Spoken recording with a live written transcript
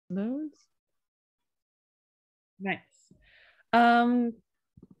those. Nice.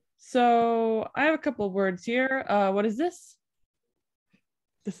 So I have a couple of words here. What is this?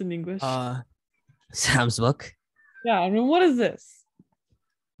 This in English. Sam's book. Yeah, I mean, what is this?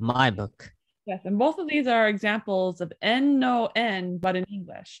 My book. Yes, and both of these are examples of N, no, N, but in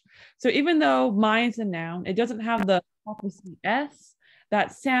English. So even though mine is a noun, it doesn't have the opposite S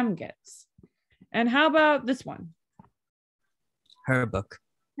that Sam gets. And how about this one? Her book.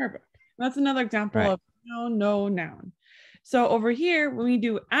 Her book. That's another example Right. of no, noun. So over here, when we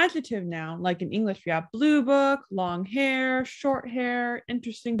do adjective noun, like in English, we have blue book, long hair, short hair,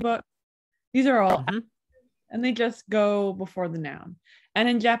 interesting book. These are all and they just go before the noun. And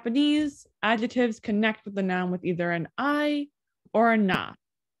in Japanese, adjectives connect with the noun with either an I or a na.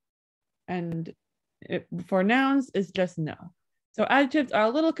 And for nouns, it's just no. So adjectives are a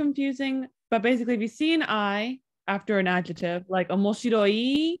little confusing, but basically if you see an I after an adjective, like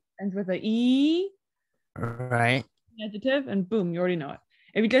omoshiroi ends with a E. Right. Adjective, and boom, you already know it.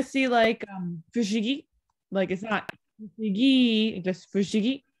 If you just see like fushigi, like it's not fushigi, it's just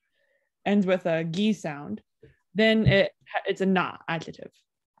fushigi, ends with a gi sound, then it's a na adjective.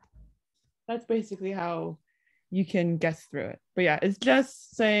 That's basically how you can guess through it. But yeah, it's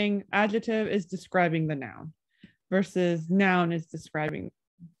just saying adjective is describing the noun versus noun is describing.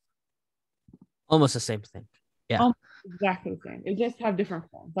 Almost the same thing. Yeah. Almost exactly the same. It just have different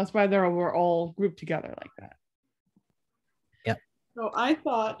forms. That's why we're all grouped together like that. Yep. So I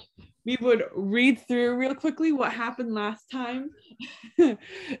thought we would read through real quickly what happened last time. And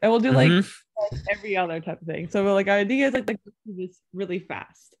we'll do like every other type of thing. So our idea is like do this really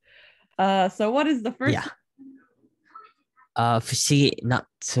fast. So what is the first? Yeah. 不思議な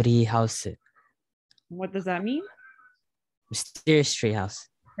ツリーハウス. What does that mean? Mysterious tree house.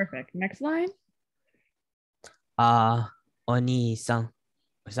 Perfect. Next line. お兄さん.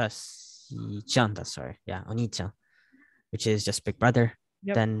 Is that ちゃん? That's sorry. Yeah, お兄ちゃん. Which is just big brother.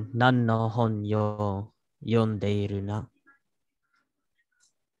 Yep. Then 何の本を読んでいるな?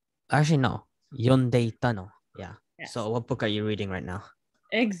 Actually, no. 読んでいたの. Yeah. Yes. So what book are you reading right now?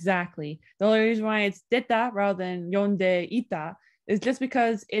 Exactly. The only reason why it's deta rather than yonde ita is just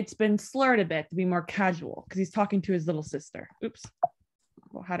because it's been slurred a bit to be more casual because he's talking to his little sister. Oops.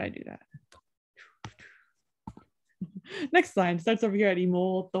 Well, how did I do that? Next line starts over here at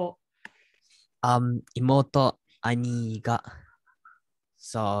imoto. Imoto ani ga.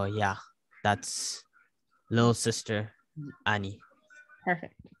 So yeah, that's little sister Annie.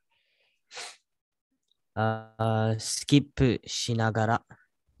 Perfect. Skip しながら.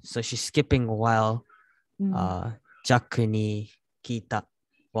 So she's skipping while Jack に聞いた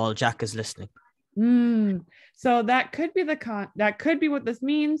while Jack is listening. So that could be that could be what this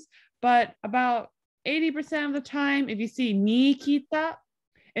means, but about 80% of the time, if you see ni kita,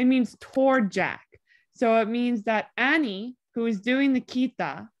 it means toward Jack. So it means that Annie, who is doing the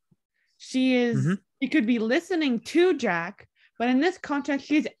kita, she could be listening to Jack, but in this context,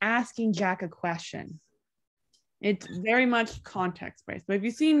 she's asking Jack a question. It's very much context-based. But if you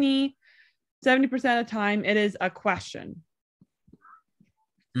see ni, 70% of the time, it is a question.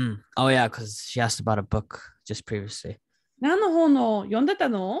 Oh yeah, because she asked about a book just previously. 何の本を読んでた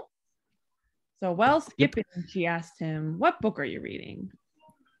の? So while skipping, she asked him, what book are you reading?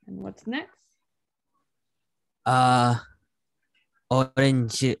 And what's next? オレン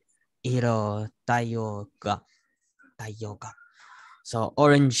ジ色太陽が. So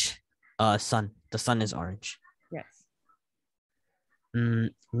orange sun. The sun is orange. Yes.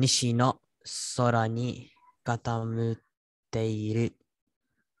 西の空に傾いている.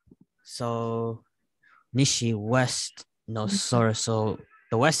 So Nishi west no sora, so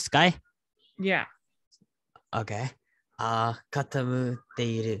the west sky? Yeah. Okay.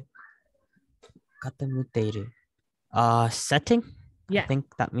 Katamuteiru. Setting? Yeah. I think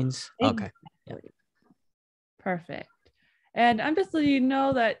that means. Exactly. Okay. Yeah. Perfect. And I'm just letting you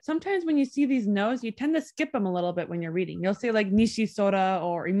know that sometimes when you see these no's, you tend to skip them a little bit when you're reading. You'll say like Nishi Sora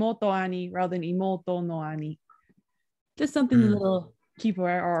or Imoto Ani rather than Imoto no Ani. Just something a little keeper,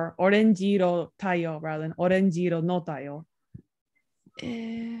 or Orenjiro Tayo rather than Orenjiro no Tayo.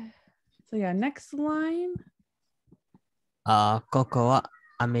 So yeah, next line. ここは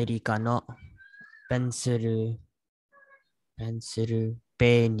アメリカのペンシル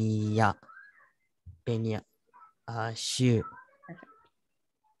ベニア州.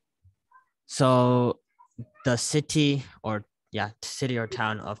 So the city or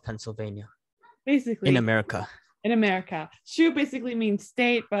town of Pennsylvania. Basically. In America. In America. Shu basically means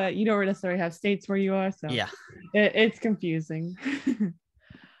state, but you don't necessarily have states where you are. So yeah, it's confusing.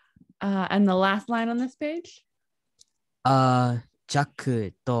 And the last line on this page? ジャッ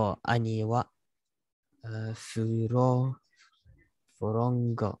クと兄は、フロ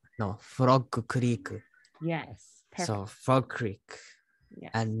ンゴ、no, Frog Creek. Yes. Perfect. So Frog Creek. Yes.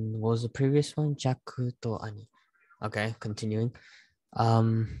 And what was the previous one? ジャックと兄. Okay, continuing.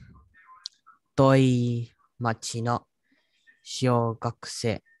 遠い町の小学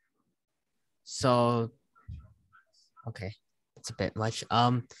生. So, okay, that's a bit much.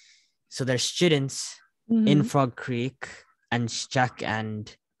 So there's students in Frog Creek, and Jack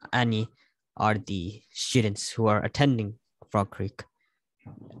and Annie are the students who are attending Frog Creek.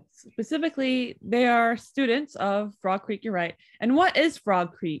 Specifically, they are students of Frog Creek. You're right. And what is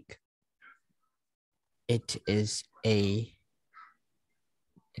Frog Creek? It is a.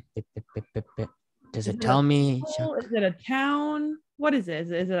 Does it tell me? Is it a town? What is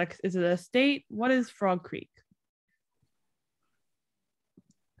it? Is it a state? What is Frog Creek?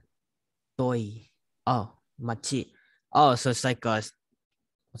 Doi. Oh, machi. Oh, so it's like a.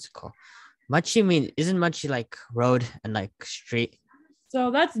 What's it called? Machi isn't machi like road and like street? So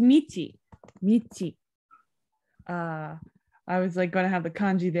that's michi. Michi. I was like going to have the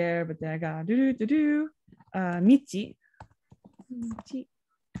kanji there, but then I got michi. Michi.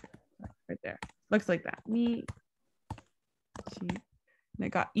 Right there. Looks like that. Michi. And it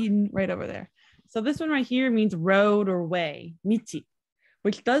got eaten right over there. So this one right here means road or way. Michi.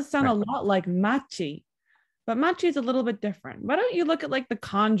 Which does sound a lot like machi. But machi is a little bit different. Why don't you look at like the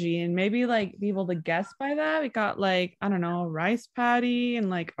kanji and maybe like be able to guess by that? We got like, I don't know, a rice paddy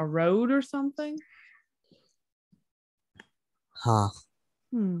and like a road or something. Huh.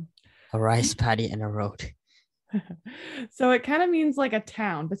 A rice paddy and a road. So it kind of means like a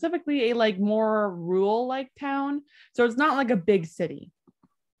town, specifically a like more rural like town. So it's not like a big city.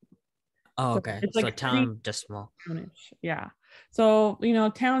 Oh, okay. So it's like a town just small. Yeah. So, you know,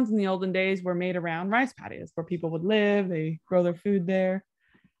 towns in the olden days were made around rice paddies where people would live. They grow their food there.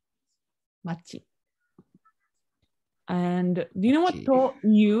 Machi. And do you know what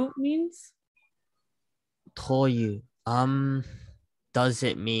toyu means? Toyu. Does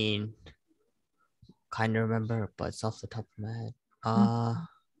it mean? Kind of remember, but it's off the top of my head.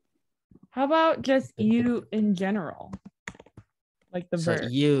 How about just you in general? Like the verb.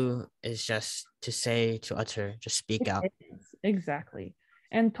 You is just to say, to utter, just speak out. Exactly.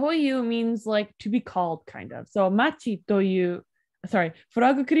 And toyu means like to be called, kind of. So machi toyu,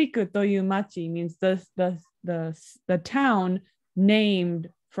 Frog Creek toyu machi means the town named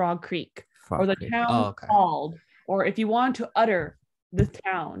Frog Creek, or the town called, or if you want to utter the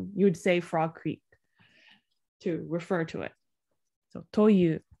town, you would say Frog Creek to refer to it. So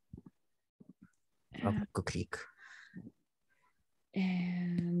toyu. Frog Creek.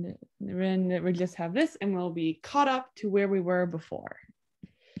 And then we just have this and we'll be caught up to where we were before.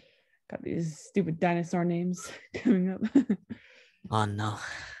 Got these stupid dinosaur names coming up. Oh no.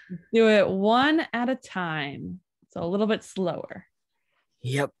 Do it one at a time. So a little bit slower.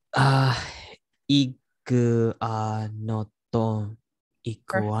 Yep. Iguanaton.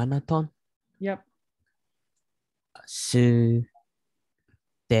 Iguanaton. Yep.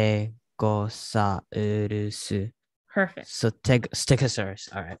 Stegosaurus. Perfect. So Stegosaurus.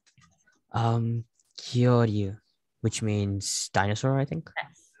 All right. Kyoryu, which means dinosaur, I think.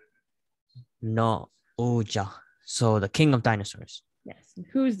 Yes. No Uja. So the king of dinosaurs. Yes. And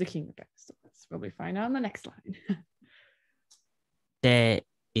who's the king of dinosaurs? Will we find out on the next line?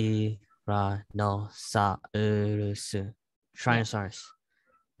 Tyrannosaurus. Tyrannosaurus.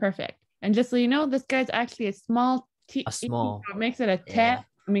 Perfect. And just so you know, this guy's actually a small T. A small. It makes it a te. Yeah.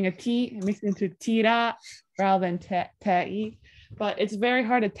 I mean a T. It makes it into tira rather than te. But it's very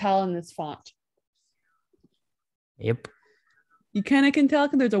hard to tell in this font. Yep. You kind of can tell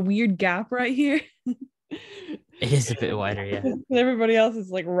because there's a weird gap right here. It is a bit wider, yeah. Everybody else is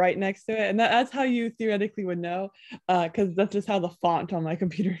like right next to it. And that's how you theoretically would know, because that's just how the font on my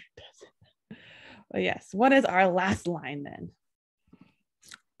computer does it. But yes, what is our last line then?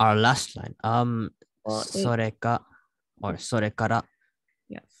 Our last line. Sorekara.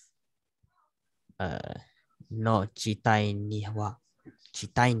 Yes. No jitai ni wa. So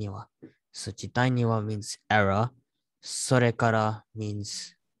jitai ni wa means era. Sorekara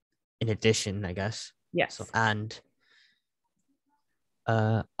means in addition, I guess. Yes. So and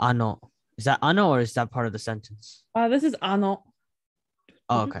ano. Is that ano or is that part of the sentence? This is ano.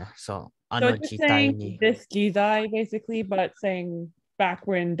 Oh, okay. So ano jitai ni. This jidai basically, but it's saying back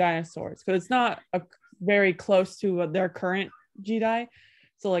when dinosaurs, because it's not very close to their current jidai.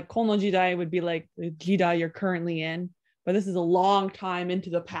 So like kono jidai would be like the jidai you're currently in, but this is a long time into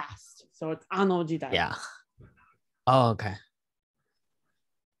the past. So it's ano jidai. Yeah. Oh, okay.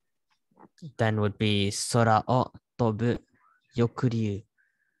 Then would be sora o tobu. 翼竜.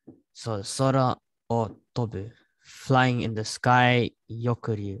 So 空を飛ぶ. Flying in the sky,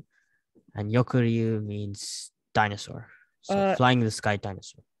 翼竜. And 翼竜 means dinosaur. So flying in the sky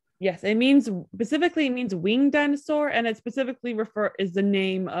dinosaur. Yes, it means winged dinosaur, and it specifically is the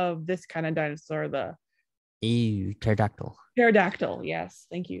name of this kind of dinosaur, the pterodactyl. Pterodactyl, yes.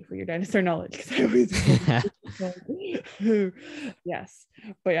 Thank you for your dinosaur knowledge. Yes,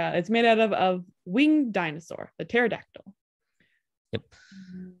 but yeah, it's made out of winged dinosaur, the pterodactyl. Yep.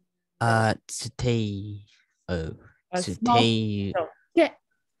 Today.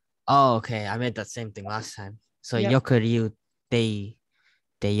 Oh, okay. I made that same thing last time. So, Yep. よく言うて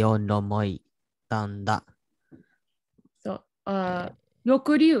よのもいたんだ. So, よ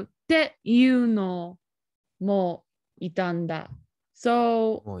く言うっていうのもいたんだ.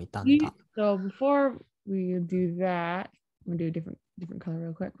 So, so before we do that, I'm gonna do a different color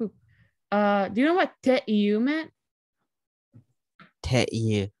real quick. Do you know what ていう meant? て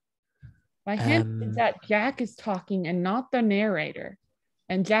いう. My hint is that Jack is talking and not the narrator.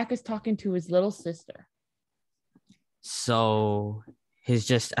 And Jack is talking to his little sister. So he's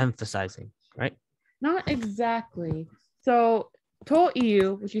just emphasizing, right? Not exactly. So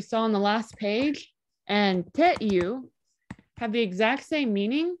to-iu, which you saw on the last page, and te-iu have the exact same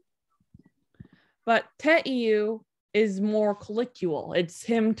meaning, but te-iu is more colloquial. It's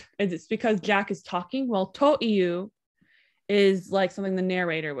because Jack is talking. Well, to-iu is like something the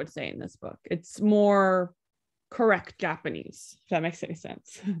narrator would say in this book. It's more correct Japanese, if that makes any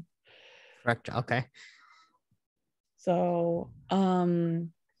sense. Correct. Okay. So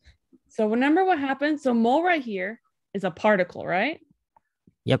remember what happened? So mo right here is a particle, right?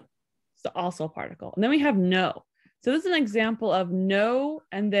 Yep. So also a particle. And then we have no. So this is an example of no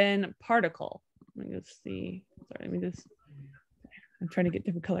and then particle. Let me just see. Sorry, I'm trying to get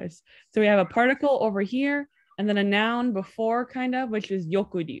different colors. So we have a particle over here and then a noun before kind of, which is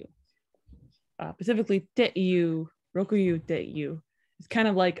yokuryu. Specifically te-iu, rokuyu te-iu. It's kind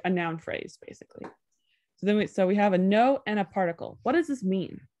of like a noun phrase, basically. So we have a no and a particle. What does this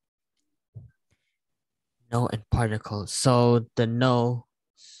mean? No and particle. So the no,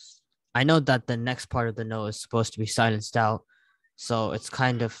 I know that the next part of the no is supposed to be silenced out. So it's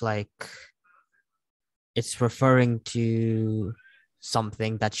kind of like it's referring to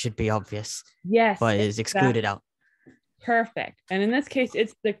something that should be obvious. Yes. But is excluded out. Perfect. And in this case,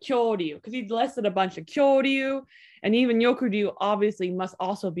 it's the kyoryu, because he listed a bunch of kyoryu, and even yokuryu obviously must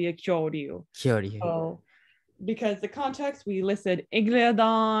also be a kyoryu. Kyoryu. So, because the context, we listed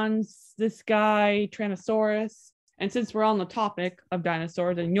Iguanodons, this guy, Tyrannosaurus, and since we're on the topic of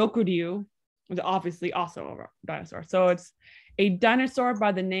dinosaurs, and yokuryu is obviously also a dinosaur. So it's a dinosaur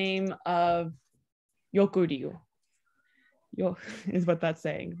by the name of yokuryu. Is what that's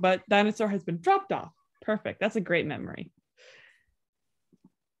saying. But dinosaur has been dropped off. Perfect. That's a great memory.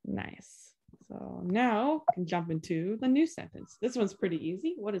 Nice. So now we can jump into the new sentence. This one's pretty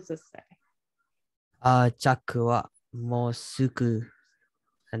easy. What does this say? Jack wa mo sugu.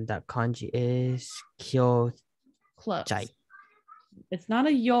 And that kanji is kyo. Close. Jai. It's not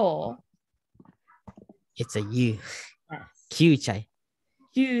a yo. It's a you. Yes. Kyusai.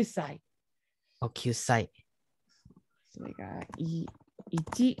 Kyusai. Oh, kyusai. So we got 1,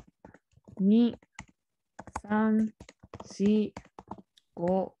 2, 3,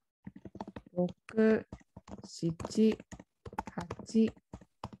 4, 5, 6, 7, 8,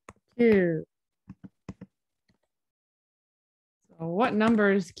 9. So what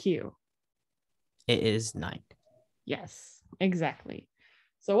number is Q? It is 9. Yes, exactly.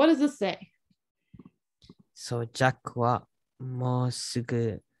 So what does this say? So Jack wa mo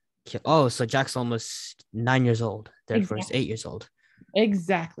sugu. Oh, so Jack's almost 9 years old. Therefore, he's 8 years old.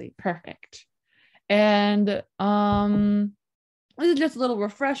 Exactly. Perfect. And this is just a little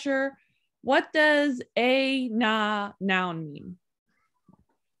refresher. What does a noun mean?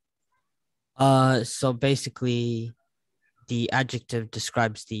 So basically, the adjective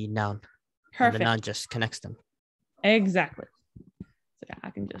describes the noun. Perfect. And the noun just connects them. Exactly. So yeah, I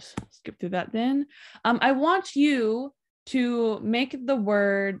can just skip through that then. I want you to make the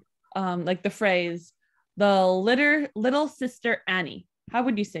word, like the phrase, the little sister Annie. How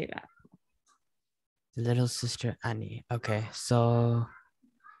would you say that? Little sister Annie. Okay, so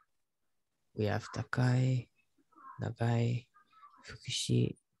we have Takai, Nagai,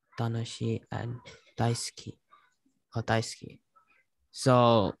 Fukushi, Tanashi, and Daisuke. Oh, Daisuke.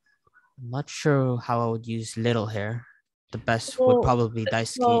 So I'm not sure how I would use little here. The best would probably be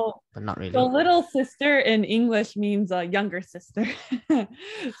Daisuke, but not really. So little sister in English means a younger sister.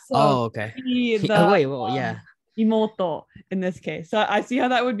 Okay. Wait, well, yeah. Imoto in this case. So I see how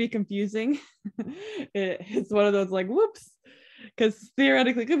that would be confusing. It's one of those like, whoops. because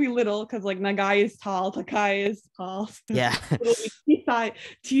theoretically it could be little because like nagai is tall, takai is tall. Yeah. Tisai,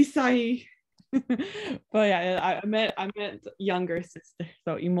 tisai. But yeah, I meant younger sister,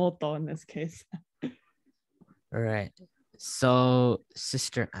 so imoto in this case. All right. So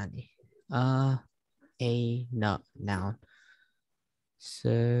sister Annie. A noun. So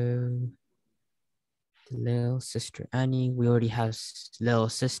the little sister Annie. We already have little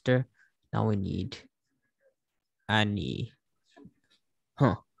sister. Now we need Annie.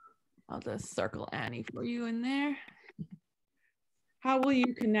 Huh. I'll just circle Annie for you in there. How will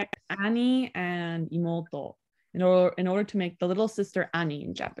you connect Annie and imoto in order to make the little sister Annie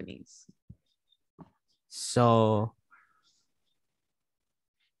in Japanese? So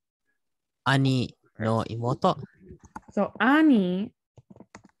Annie no imoto. So Annie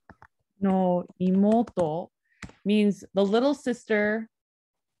no imoto means the little sister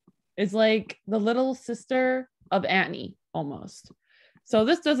is like the little sister of Annie almost. So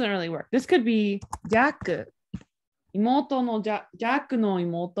this doesn't really work. This could be Jack, imoto no Jack no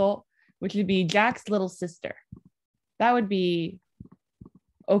imoto, which would be Jack's little sister. That would be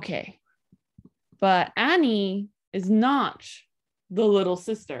okay. But Annie is not the little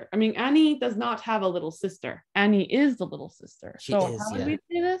sister. I mean, Annie does not have a little sister. Annie is the little sister. She so is, how yeah. do we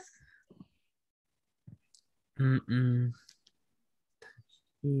say this?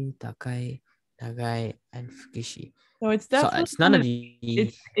 Takai, nagai, and fukishi. So it's So definitely it's none of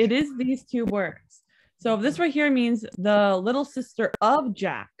the. it is these two words. So this right here means the little sister of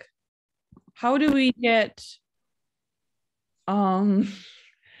Jack. How do we get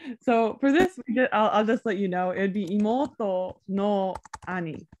so for this I'll just let you know it'd be imoto no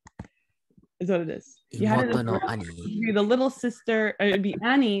ani is what it is. Imoto no Annie. The little sister, it'd be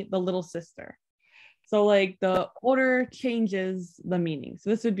Annie, the little sister. So like the order changes the meaning.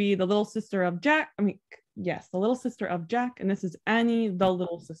 So this would be the little sister of Jack. I mean, yes, the little sister of Jack, and this is Annie, the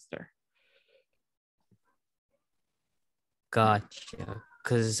little sister. Gotcha.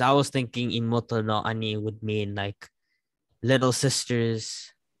 Because I was thinking imoto no Annie would mean like little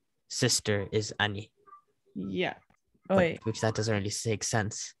sister's sister is Annie. Yeah. Oh, wait. Which that doesn't really make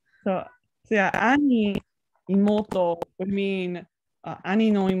sense. So yeah, Annie imoto would mean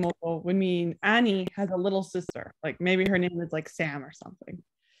Annie no imoto would mean Annie has a little sister. Like maybe her name is like Sam or something.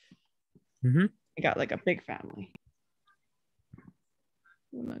 Mm-hmm. They got like a big family.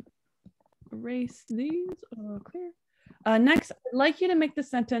 I'm gonna erase these. Clear. Next, I'd like you to make the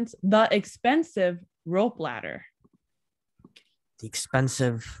sentence the expensive rope ladder. The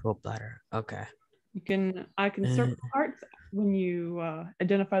expensive rope ladder. Okay. I can circle parts when you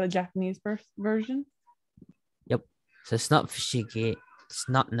identify the Japanese version. Yep. So it's not fushigi. It's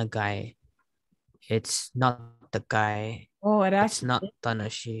not nagai. It's not takai. Oh, it's not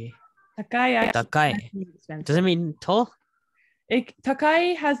tanashi. Takai. Takai. Does it mean tall?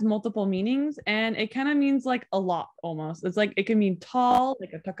 Takai has multiple meanings, and it kind of means like a lot almost. It's like it can mean tall,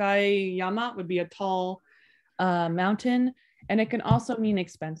 like a takai yama would be a tall mountain, and it can also mean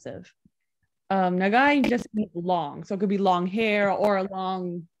expensive. Nagai just means long, so it could be long hair or a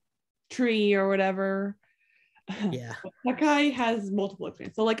long tree or whatever. Yeah. Takai has multiple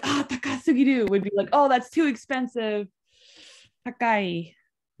expressions. So like, takasugiru would be like, oh, that's too expensive. Takai.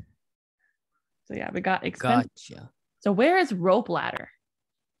 So yeah, we got expensive. Gotcha. So where is rope ladder?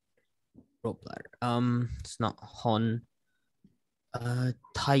 Rope ladder. It's not hon.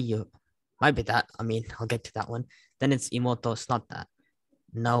 Taiyo. Might be that. I mean, I'll get to that one. Then it's imoto. It's not that.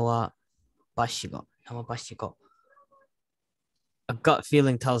 Nawa bashigo. Nawa bashigo. A gut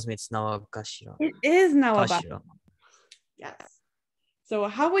feeling tells me it's nawa gashiro. It is nawa bashigo. Yes. So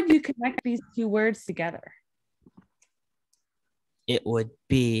how would you connect these two words together? It would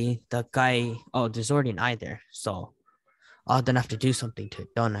be the guy. Oh, there's already an I there. So I'll then have to do something to it,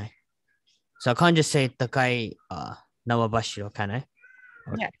 don't I? So I can't just say the guy nawabashiro, can I?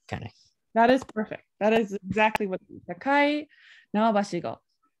 Or yes. Can I? That is perfect. That is exactly what it is. Takai nawabashigo.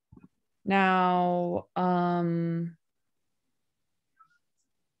 Now,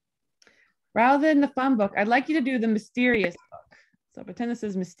 rather than the fun book, I'd like you to do the mysterious book. So pretend this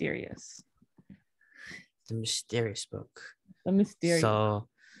is mysterious. The mysterious book. The mysterious. So,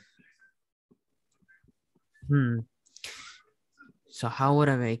 So how would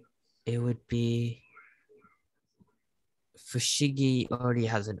I make it? Would be fushigi already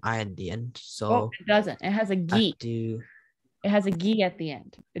has an I at the end, so it doesn't. It has a gi. It has a gi at the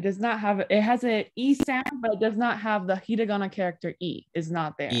end. It does not have. It has a e sound, but it does not have the hiragana character e. Is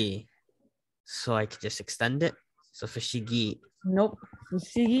not there. E. So I could just extend it. So fushigi. Nope.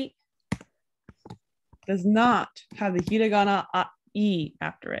 Fushigi does not have the hiragana e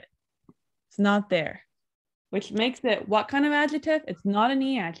after it. It's not there. which makes it what kind of adjective? It's not an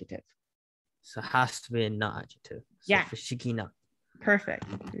E adjective. So it has to be a not adjective. So Yeah. 不思議な. Perfect.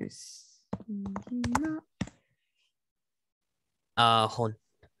 本.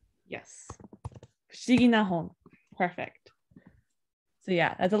 Yes. 不思議な本. Perfect. So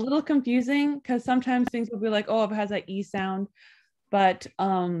yeah, that's a little confusing because sometimes things will be like, oh, if it has that E sound, but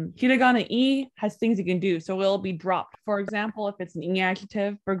hiragana E has things you can do. So it'll be dropped. For example, if it's an E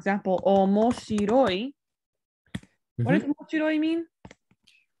adjective, for example, omoshiroi. What does omoshiroi mean?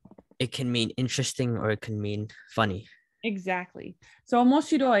 It can mean interesting or it can mean funny. Exactly. So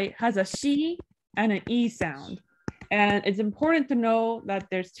omoshiroi has a shi and an E sound. And it's important to know that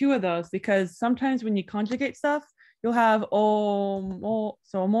there's two of those because sometimes when you conjugate stuff, you'll have so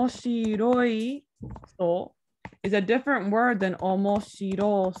omoshiroi so is a different word than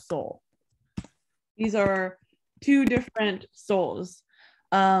omoshiroso. These are two different souls.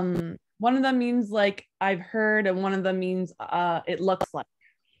 One of them means like I've heard, and one of them means it looks like.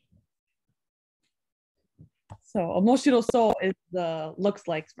 So omoshiroso is the looks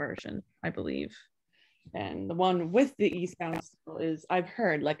like version, I believe. And the one with the E sound is I've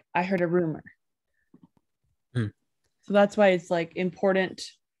heard, like I heard a rumor. So that's why it's like important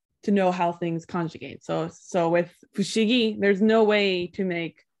to know how things conjugate. So with fushigi, there's no way to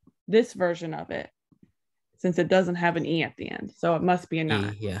make this version of it since it doesn't have an E at the end. So it must be a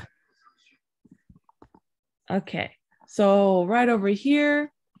not. Yeah. Okay. So right over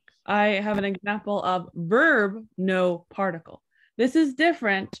here, I have an example of verb no particle. This is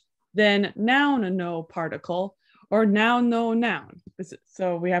different than noun no particle or noun no noun.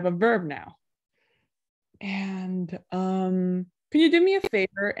 So we have a verb now. And can you do me a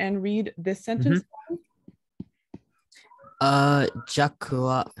favor and read this sentence? ジャック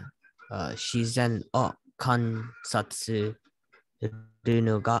は自然を観察する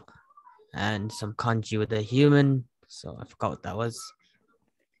のが and some kanji with a human. So I forgot what that was.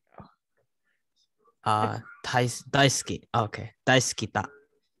 大好き. Okay. 大好きだ.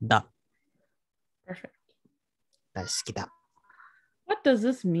 Perfect. 大好きだ. What does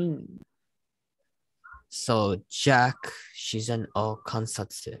this mean? So Jack, 自然を観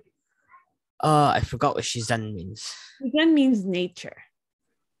察する. I forgot what 自然 means. 自然 means nature.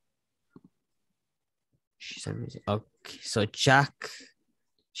 自然 means, okay. So Jack,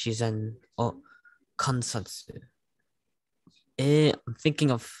 自然を観察する. I'm thinking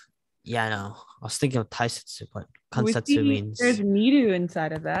of, yeah, no. I was thinking of 大切, but 観察 means... There's miru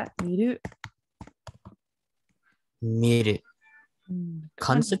inside of that. Miru. 見る.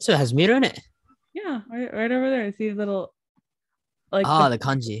 観察 has 見る in it? Yeah, right over there. See a little... like the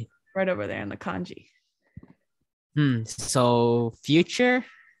kanji. Right over there in the kanji. So future?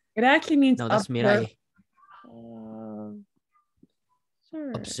 It actually means no, that's mirai.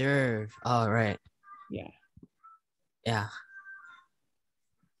 Sure. Observe. Oh, right. Yeah. Yeah.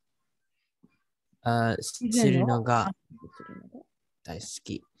 するのが大好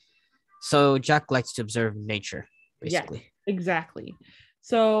き. So Jack likes to observe nature, basically. Yeah, exactly.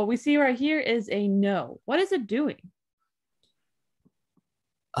 So we see right here is a no. What is it doing?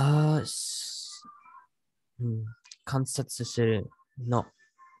 観察するの.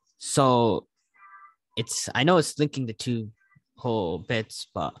 So I know it's linking the two whole bits,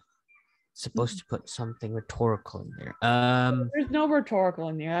 but it's supposed to put something rhetorical in there. There's no rhetorical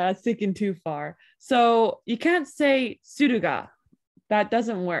in there. That's thinking too far. So you can't say suruga. That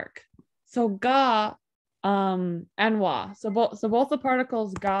doesn't work. So ga and wa. So both the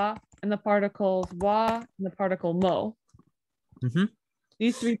particles ga and the particles wa and the particle mo.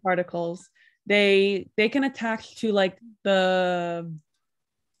 These three particles, they can attach to like the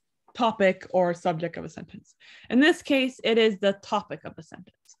topic or subject of a sentence. In this case, it is the topic of a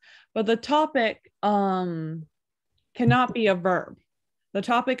sentence. But the topic cannot be a verb. The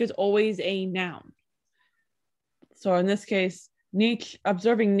topic is always a noun. So in this case,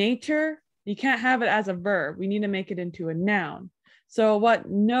 observing nature, you can't have it as a verb. We need to make it into a noun. So what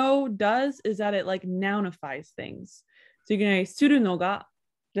no does is that it like nounifies things. So you can say suru no ga.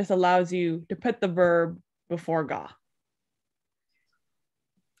 This allows you to put the verb before ga.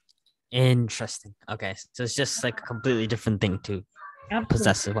 Interesting. Okay, so it's just like a completely different thing to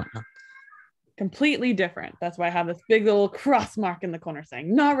possessive whatnot. Completely different. That's why I have this big little cross mark in the corner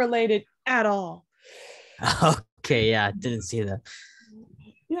saying not related at all. Okay, yeah, I didn't see that.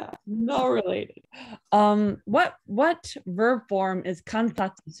 Yeah, not related. What verb form is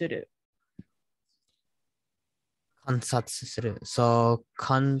kansatsu suru? 観察する. So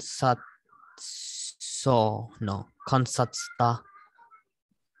観察そうの観察だ.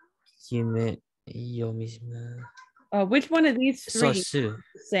 Which one of these three is the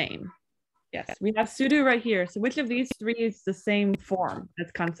same? Yes, we have suru right here. So which of these three is the same form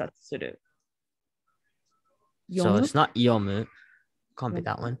as kansatsu suru? So Yomu? it's not yomu. Can't be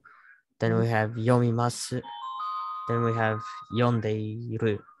that one. Then we have yomimasu. Then we have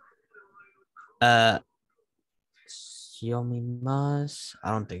yondeiru. Yomimasu?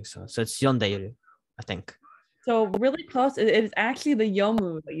 I don't think so. So it's yondeiru, I think. So really close. It is actually the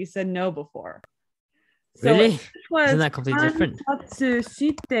yomu that you said no before. So Really? this was Isn't that completely different? kansatsu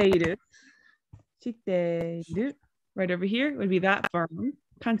shiteiru. Shiteiru. Right over here would be that form.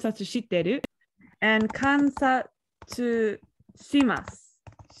 Kansatsu shiteiru. And kansatsu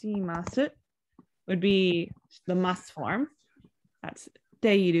shimasu would be the must form. That's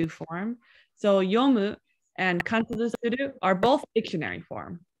teiru form. So yomu and kansatsu suru are both dictionary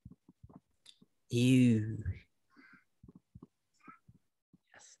form. Ew.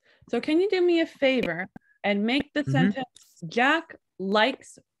 Yes. So can you do me a favor and make the sentence Jack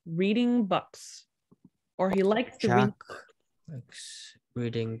likes reading books, or he likes to read. Jack likes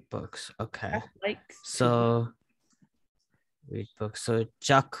reading books. Okay. Jack likes So read books. So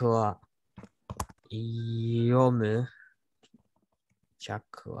Jack wa yomu.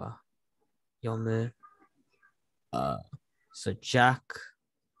 Jack wa yomu. So Jack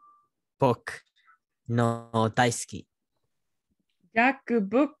book no daisuki. Jack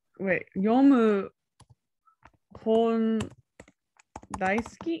book. Wait, yomu hon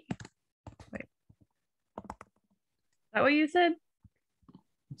daisuki. Wait, is that what you said?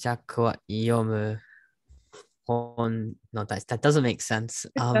 Jack wa yomu hon no daisuki. That doesn't make sense.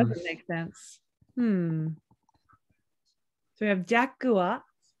 It doesn't make sense. So we have Jack wa.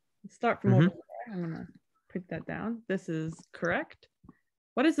 Let's start from over there. I'm gonna put that down. This is correct.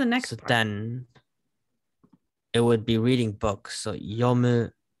 What is the next So part? then it would be reading books. So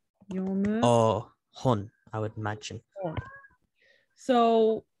yomu Yomu. or hon, I would imagine.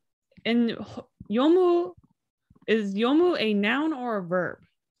 So in yomu, is yomu a noun or a verb?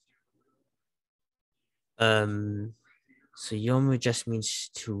 So yomu just means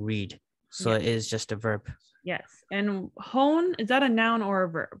to read. So it is just a verb. Yes. And hon, is that a noun or a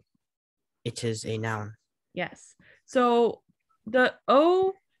verb? It is a noun. Yes. So the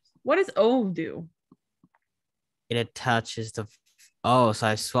O, what does O do? It attaches the so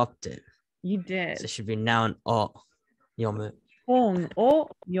I swapped it. You did. So it should be noun o yomu. Hon o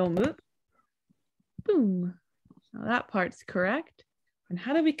yomu. Boom. Now that part's correct. And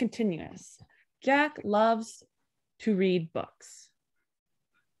how do we continue this? Jack loves to read books.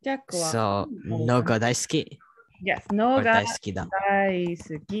 Jack wa. So no ga daisuki. Yes, no Or ga daisuki da.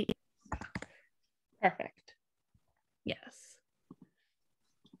 daisuki. Perfect. Yes.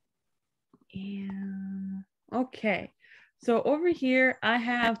 And okay. So over here I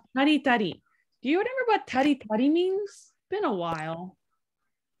have tari tari. Do you remember what tari tari means? It's been a while.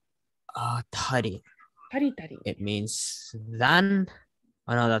 Tari. Tari tari. It means than.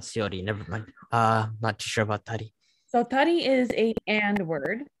 Oh no, that's yori. Never mind. Not too sure about tari. So tari is a and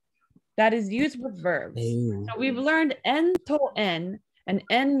word that is used with verbs. Ooh. So we've learned en to en and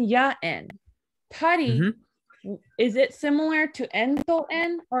en ya en. Tari, is it similar to en to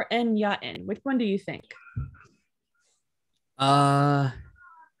en or en ya en? Which one do you think? En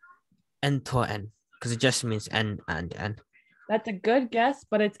to en, because it just means en and en. That's a good guess,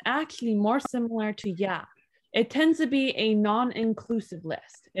 but it's actually more similar to ya. It tends to be a non-inclusive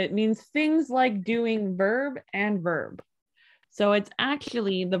list. It means things like doing verb and verb. So it's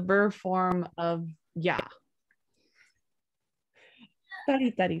actually the verb form of ya.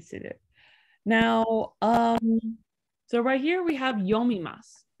 Tari tari suru. Now, so right here we have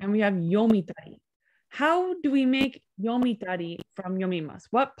yomimasu and we have yomitari. How do we make yomitari from yomimasu?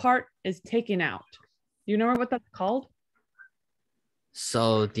 What part is taken out? Do you remember what that's called?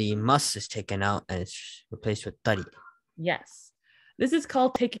 So the must is taken out and it's replaced with tari. Yes. This is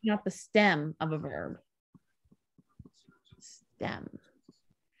called taking out the stem of a verb. Stem.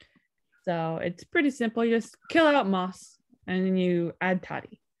 So it's pretty simple. You just kill out mas and then you add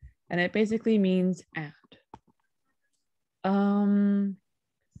tari. And it basically means and.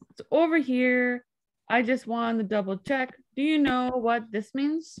 So over here, I just want to double check. Do you know what this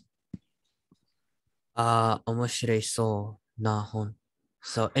means? 面白そうな本.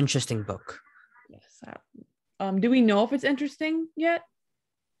 So interesting book. Yes. Do we know if it's interesting yet?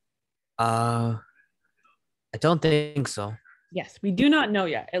 I don't think so. Yes, we do not know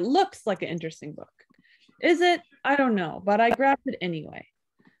yet. It looks like an interesting book. Is it? I don't know, but I grabbed it anyway.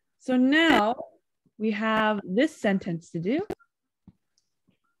 So now we have this sentence to do.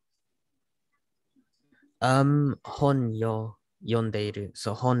 本よ読んでいる.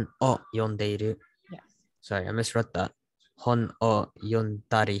 So 本を読んでいる. Yes. Sorry, I misread that. 本を読ん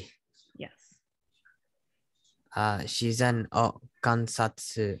だり. Yes. 自然を観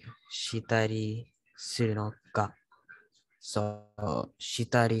察したりするのが、そうし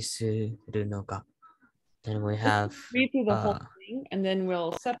たりするのが。Then we have, Read through the whole thing and then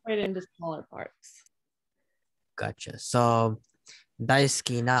we'll separate it into smaller parts. gotcha. So, 大好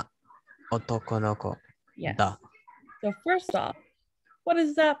きな男の子 Yes. だ。So first off, what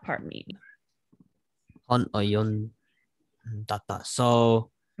does that part mean? 本を読んだった。So,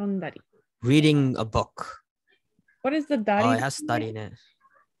 読んだり. reading a book. What is the Oh, dari? it has study in it.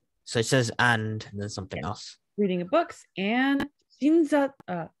 So it says and then something else. Reading books and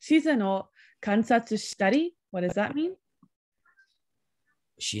自然を観察したり. What does that mean?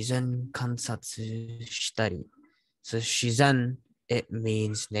 自然観察したり. So 自然, it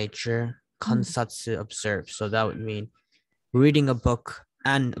means nature. 観察, observe. So that would mean reading a book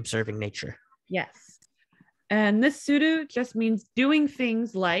and observing nature. Yes. And this suru just means doing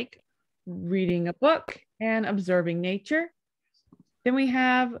things like reading a book and observing nature. Then we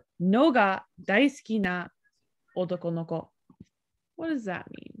have no ga daisuki na otoko no ko. What does that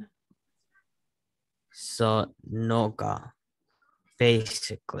mean? So no ga,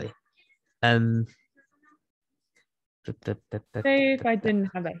 basically. Say if I didn't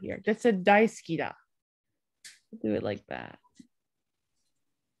have that here. Just said daisuki da. Do it like that.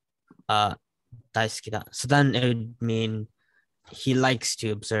 大好きだ. So then it would mean he likes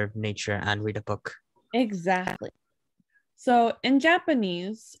to observe nature and read a book. Exactly. So in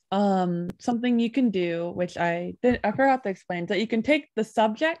Japanese, something you can do, which I forgot to explain, is that you can take the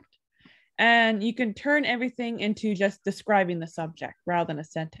subject and you can turn everything into just describing the subject rather than a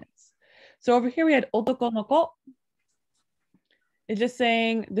sentence. So over here we had otoko no ko. It's just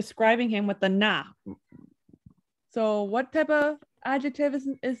describing him with the na. So what type of adjective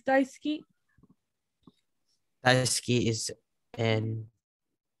is daisuki? Daisuki is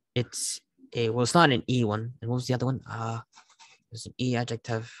it's not an E one. And what was the other one? It was an E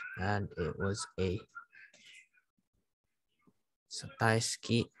adjective and it was so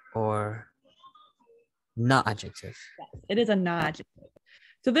daisuki or na adjective. Yes, it is a na adjective.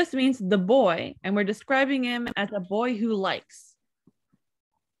 So this means the boy, and we're describing him as a boy who likes.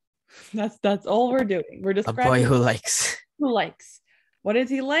 That's all we're doing. We're describing a boy who likes. Who likes. What does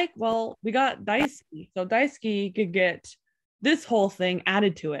he like? Well, we got daisuki. So daisuki could get this whole thing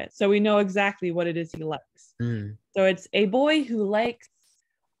added to it. So we know exactly what it is he likes. So it's a boy who likes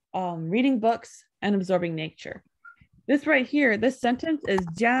reading books and absorbing nature. This right here, this sentence is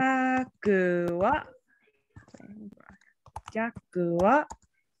Jaku wa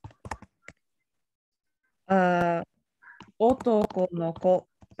otoko no ko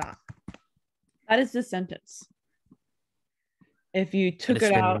da. That is the sentence. If you took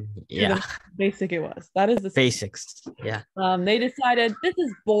it out, yeah, basic it was. That is the basics. Yeah. They decided this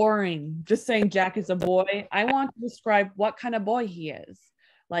is boring. Just saying Jack is a boy. I want to describe what kind of boy he is.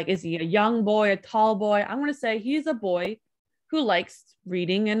 Like, is he a young boy, a tall boy? I'm going to say he's a boy who likes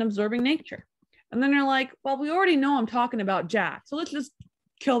reading and observing nature. And then they're like, well, we already know I'm talking about Jack, so let's just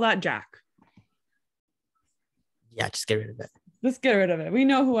kill that Jack. Yeah, just get rid of it. Just get rid of it. We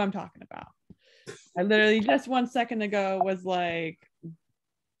know who I'm talking about. I literally just 1 second ago was like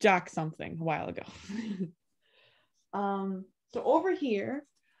Jack something a while ago. So over here,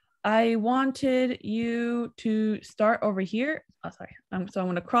 I wanted you to start over here. Oh, sorry. So I'm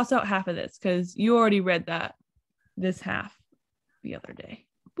going to cross out half of this because you already read this half the other day.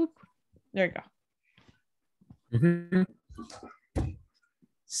 Boop. There you go.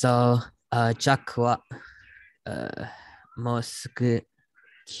 So, Jack は、もうすぐ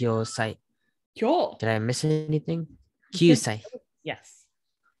9歳。Cool. Did I miss anything? 9歳. Yes.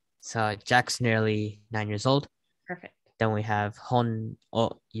 So Jack's nearly 9 years old. Perfect. Then we have 本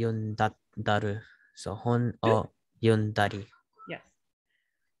を読んだる. So 本を読んだり.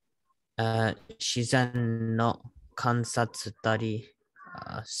 Yes. 自然の観察たり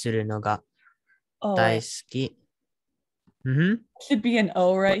するのが大好き. Should be an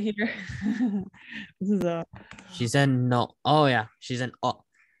O right here. This is a 自然の oh yeah 自然を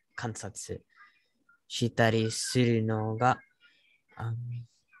観察したりするのが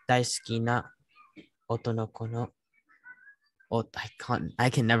大好きな男の子の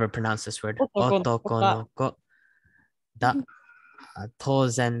I can never pronounce this word 男の子だ当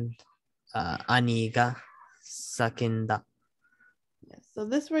然兄が叫んだ So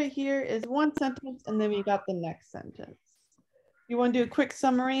this right here is one sentence and then we got the next sentence. You want to do a quick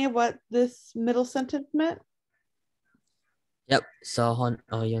summary of what this middle sentence meant? Yep. So 本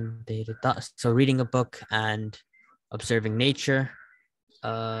を読んでいるだ So reading a book and observing nature.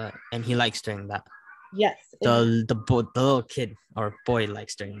 And he likes doing that. Yes. The little kid or boy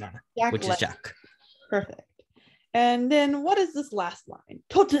likes doing that, Jack which is Jack. Perfect. And then what is this last line?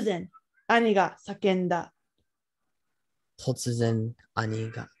 突然、兄が叫んだ。突然、兄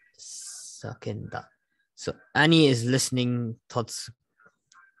が叫んだ。So, Annie is listening 突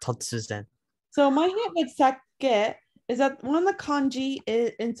然. So my hint with sake is that one of the kanji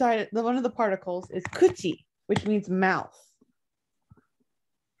is inside one of the particles is kuchi, which means mouth.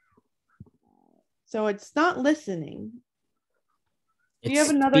 So it's not listening. Do you have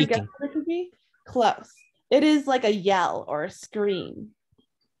another guess what it could be? Close. It is like a yell or a scream.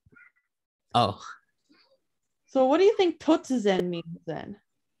 Oh. So what do you think totsuzen means then?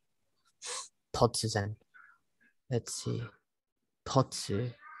 Totsuzen. Let's see.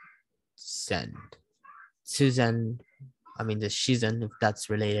 Totsuzen. Susan. I mean the shizen, if that's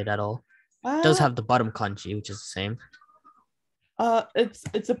related at all. It does have the bottom kanji, which is the same.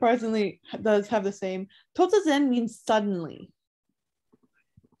 It surprisingly does have the same. Totsuzen means suddenly.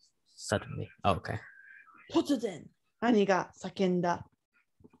 Suddenly. Oh, okay. Totsuzen, ani ga sakenda.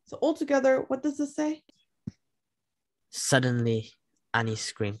 So altogether, what does this say? Suddenly, Annie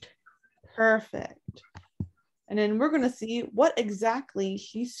screamed. Perfect. And then we're going to see what exactly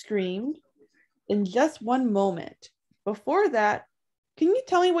she screamed in just one moment. Before that, can you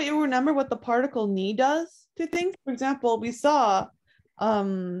tell me what you remember what the particle ni does to things? For example, we saw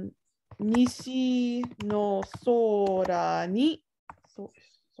nishi no sora ni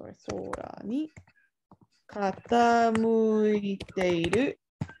sora ni katamuiteiru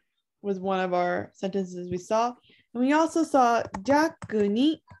was one of our sentences we saw. And we also saw jaku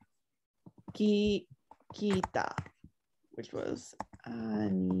ni kita, which was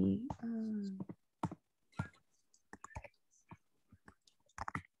ani.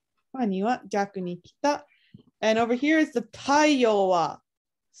 Ani wa jaku ni kita. And over here is the taiyo wa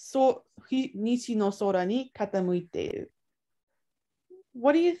nishi no sora ni katamuiteiru.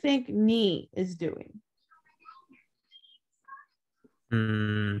 What do you think ni is doing?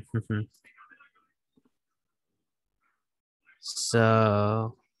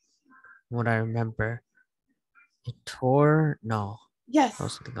 So, what I remember, it tore. No. Yes. That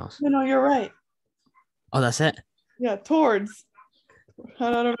was something else. No, you're right. Oh, that's it? Yeah, towards.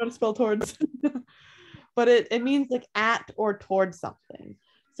 I don't know how to spell towards. But it means like at or towards something.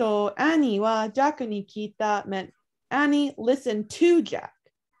 So Annie wa Jaku ni kita meant Annie listened to Jack.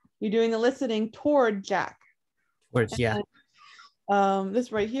 You're doing the listening toward Jack. Words, yeah.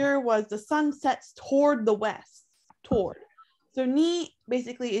 This right here was the sun sets toward the west. Toward. So ni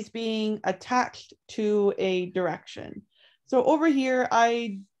basically is being attached to a direction. So over here,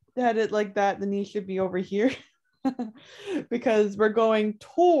 I had it like that. The ni should be over here because we're going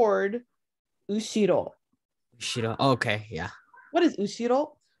toward ushiro. Ushiro. Okay, yeah. What is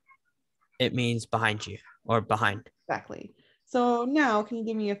ushiro? It means behind you or behind. Exactly. So now, can you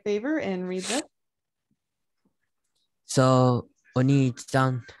do me a favor and read this? So, お兄ちゃ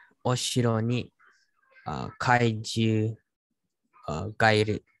ん、お城に怪獣がい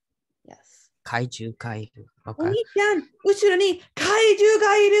る。Yes. 怪獣がいる。お Okay. 兄ちゃん、後ろに怪獣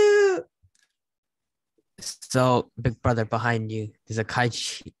がいる。 So, big brother behind you, there's a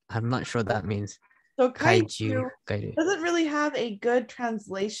kaiju. I'm not sure what that means. So Kaiju kaiju doesn't really have a good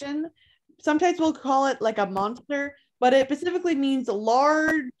translation. Sometimes we'll call it like a monster, but it specifically means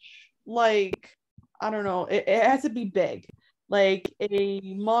large, like, I don't know, it has to be big. Like a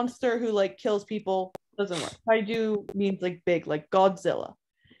monster who like kills people doesn't work. Kaiju means like big, like Godzilla.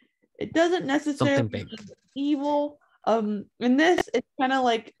 It doesn't necessarily mean evil. In this, it's kind of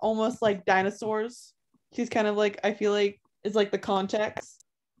like almost like dinosaurs. She's kind of like, I feel like it's like the context,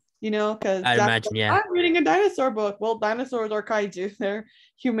 you know, because I imagine, yeah. I'm reading a dinosaur book. Well, dinosaurs are kaiju. They're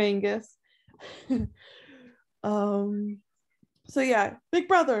humongous. So yeah, big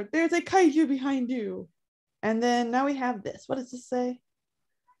brother, there's a kaiju behind you. And then now we have this. What does this say?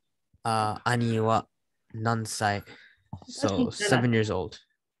 Ani wa nansai. So 7 years old.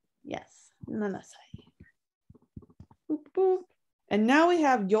 Yes, nanasai. Boop, boop. And now we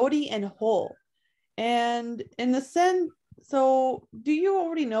have yori and ho. And in the sense, so do you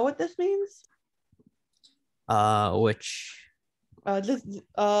already know what this means? Which? I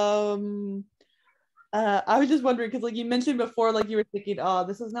was just wondering because like you mentioned before, like you were thinking, oh,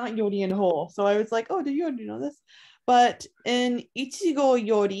 this is not yori and ho. So I was like, oh, do you already know this? But in ichigo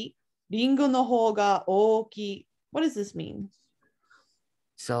yori, ringo no ho ga ooki. What does this mean?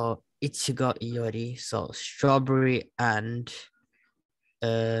 So ichigo yori, so strawberry and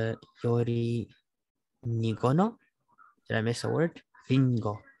yori nigono. Did I miss a word?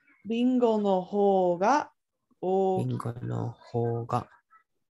 Ringo. Ringo no ho ga ooki. Ringo no ho ga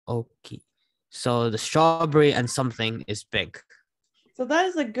oki. So the strawberry and something is big. So that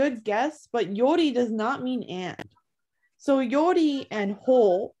is a good guess, but yori does not mean and. So yori and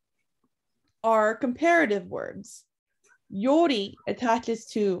ho are comparative words. Yori attaches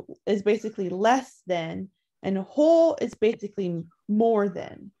to is basically less than, and ho is basically more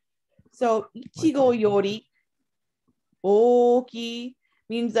than. So ichigo yori oki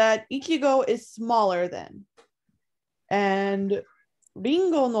means that ichigo is smaller than. And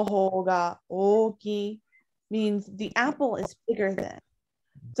ringo no ho ga oki means the apple is bigger than.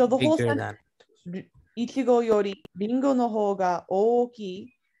 So the whole sentence, ichigo yori ringo no ho ga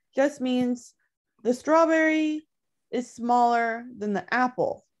oki, just means the strawberry is smaller than the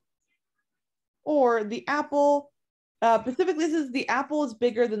apple. Or the apple, specifically this is the apple is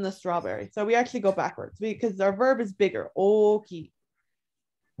bigger than the strawberry. So we actually go backwards because our verb is bigger. Oki.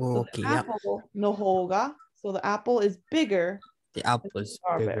 So the apple no ho ga. So the apple is bigger. The apple is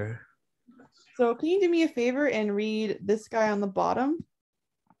bigger. So can you do me a favor and read this guy on the bottom?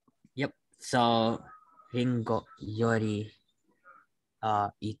 Yep. So ringo yori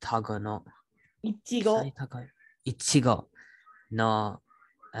itago no ichigo no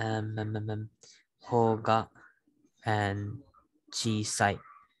ho ga and chisai.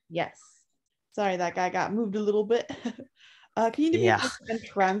 Yes. Sorry, that guy got moved a little bit. Can you do me a favor and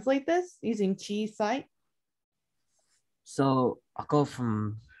translate this using chisai? So I'll go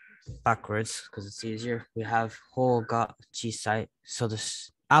from backwards because it's easier. We have ho ga chisai. So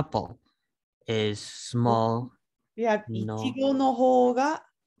this apple is small. We have ichigo no ho ga.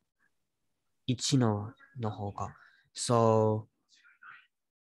 Ichino no ho ga. So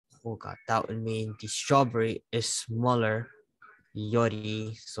ho ga, that would mean the strawberry is smaller.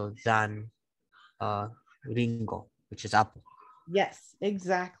 Yori, so than ringo, which is apple. Yes,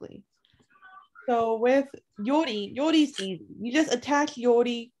 exactly. So with yori, yori's easy. You just attach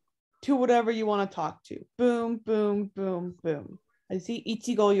yori to whatever you want to talk to. Boom, boom, boom, boom. I see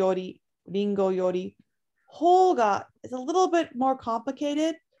ichigo yori, ringo yori. Hoga is a little bit more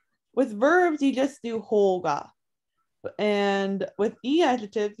complicated. With verbs, you just do hoga. And with e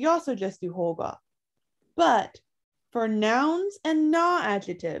adjectives, you also just do hoga. But for nouns and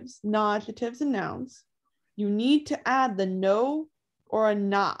na-adjectives and nouns, you need to add the no or a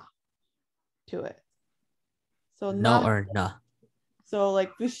na to it. So no or na. So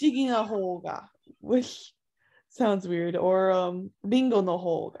like fushigi na ho ga, which sounds weird, or ringo no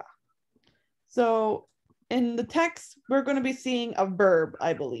ho ga. So in the text, we're going to be seeing a verb,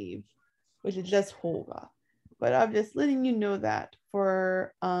 I believe, which is just ho ga. But I'm just letting you know that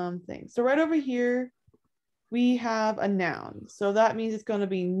for things. So right over here, we have a noun. So that means it's going to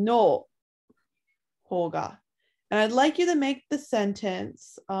be no ho ga. And I'd like you to make the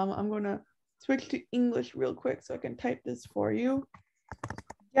sentence. I'm going to switch to English real quick so I can type this for you.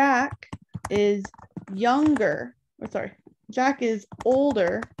 Jack is younger, or sorry, Jack is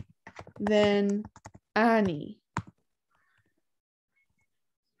older than Annie.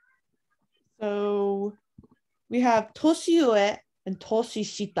 So we have toshiue and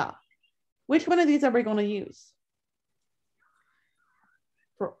toshishita. Which one of these are we going to use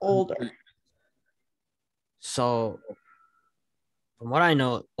for older? So from what I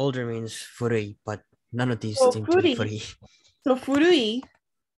know, older means furui, but none of these seem to be furui. So furui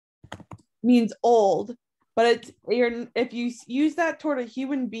means old, but if you use that toward a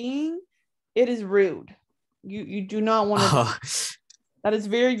human being, it is rude. You do not want to. That is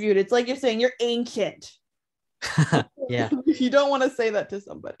very rude. It's like you're saying you're ancient. Yeah. You don't want to say that to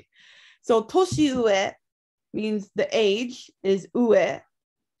somebody. So toshiue means the age is ue,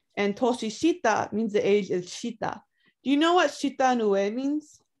 and toshishita means the age is shita. Do you know what shita and ue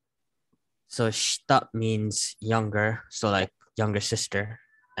means? So shita means younger, so like younger sister,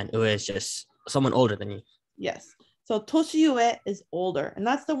 and ue is just someone older than you. Yes. So toshiue is older, and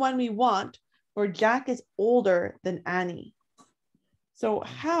that's the one we want, where Jack is older than Annie. So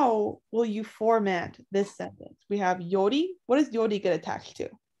how will you format this sentence? We have yori. What does yori get attached to?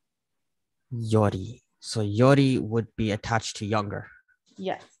 Yori. So yori would be attached to younger.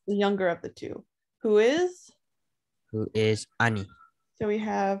 Yes, the younger of the two. Who is? Who is Annie. So we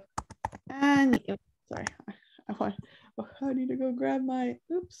have Annie. Oh, sorry. I need to go grab my,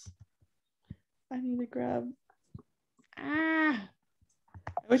 oops. I need to grab, I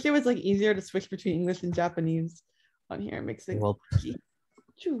wish it was like easier to switch between English and Japanese on here. It makes things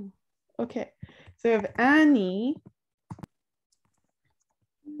okay. So we have Annie,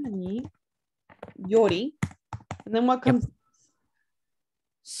 yori, and then what comes? Yep.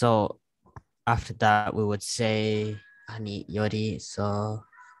 So after that, we would say Annie yori. So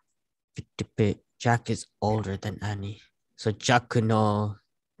Jack is older than Annie. So Jack no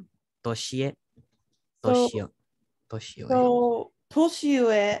toshie. So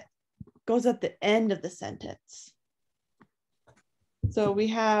toshiue goes at the end of the sentence. So we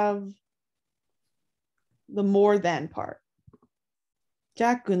have the more than part.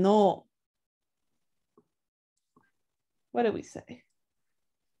 弱の what did we say?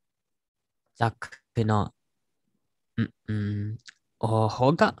 弱の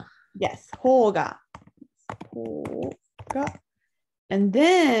方が Yes, 方が And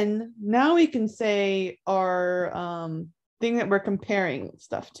then now we can say our thing that we're comparing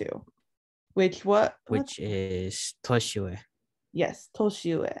stuff to, which is 年上 Yes, 年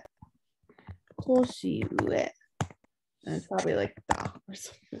上 年上 And it's probably like da or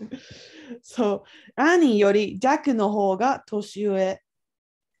something. So 兄より弱の方が年上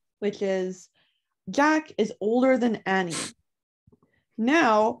which is Jack is older than Annie.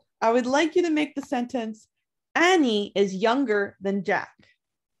 Now, I would like you to make the sentence Annie is younger than Jack.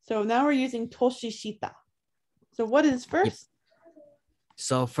 So now we're using toshishita. So what is first?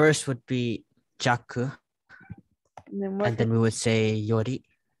 So first would be Jack. And then we would say yori.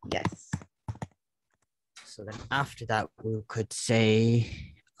 Yes. So then after that, we could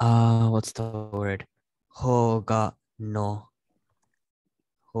say, what's the word? Hoga no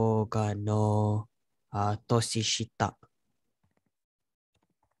toshishita.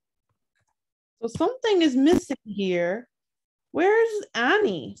 So something is missing here. Where's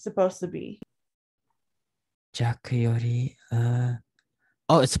Annie supposed to be? Jack yori.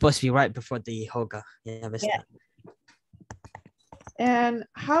 Oh, it's supposed to be right before the hoga. Yeah, I missed that. And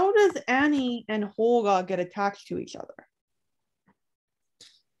how does Annie and Hoga get attached to each other?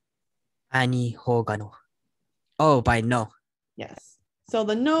 Annie hoga no. Oh, by no. Yes. So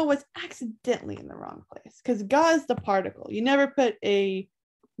the no was accidentally in the wrong place because ga is the particle. You never put a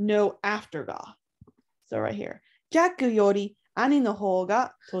no after ga. So right here. Jaku yori Annie no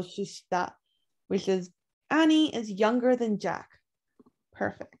hoga toshishita, which is Annie is younger than Jack.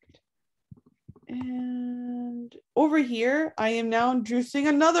 Perfect. And over here, I am now introducing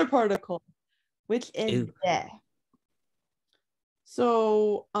another particle, which is de.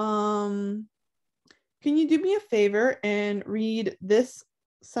 So, can you do me a favor and read this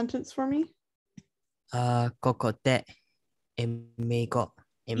sentence for me? ここでエメゴ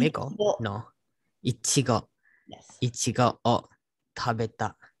No. いちご Yes. いちごを食べ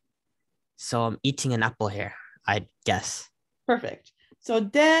た So I'm eating an apple here, I guess. Perfect. So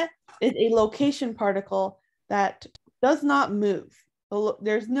de is a location particle that does not move.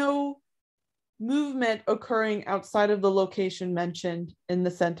 There's no movement occurring outside of the location mentioned in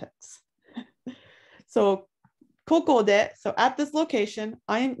the sentence. So koko de, so at this location,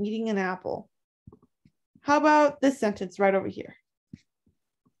 I am eating an apple. How about this sentence right over here?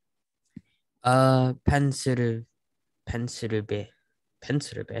 Pennsylvania.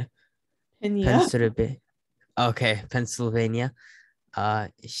 Okay, Pennsylvania.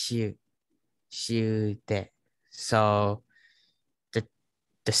 州で So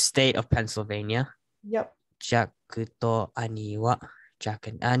the state of Pennsylvania. Yep. Jack と兄は Jack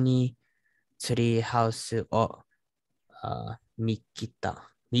and Annie ツリーハウスを見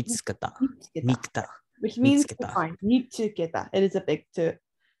つけた Which means to find. 見つけた. It is a big two.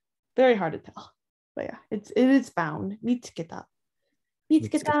 Very hard to tell. But yeah, it is found. 見つけた.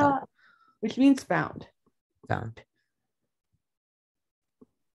 Which means found. Found.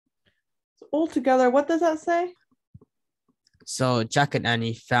 So altogether, what does that say? So Jack and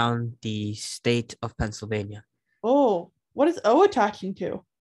Annie found the state of Pennsylvania. Oh, what is O attaching to?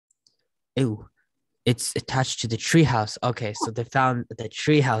 Ew, it's attached to the treehouse. Okay, so they found the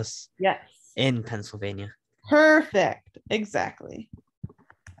treehouse. Yes. In Pennsylvania. Perfect. Exactly.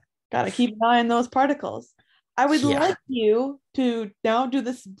 Got to keep an eye on those particles. I would like you to now do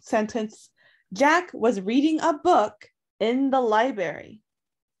this sentence. Jack was reading a book in the library.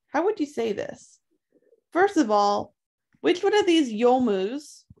 How would you say this? First of all, which one of these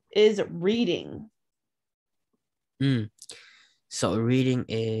yomus is reading? So reading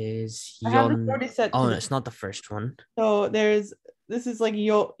is Oh, it's not the first one. So this is like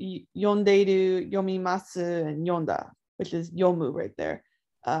yonderu, yomimasu, and yonda, which is yomu right there.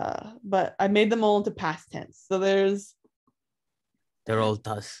 But I made them all into past tense. So they're all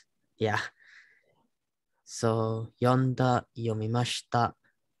does. Yeah. So yonda, yomimashita,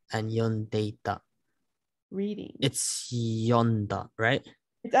 and yondeita. Reading. It's yonda, right?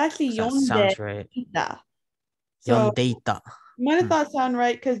 It's actually yonde. Sounds right. So yondeita. You might have thought it sound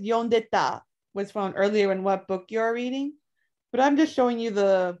right because yondeta was found earlier in what book you're reading. But I'm just showing you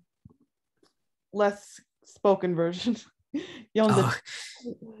the less spoken version. Yondeta.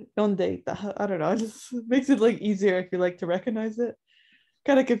 I don't know. It just makes it like easier if you like to recognize it.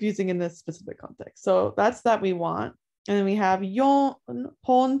 Kind of confusing in this specific context. So that's that we want. And then we have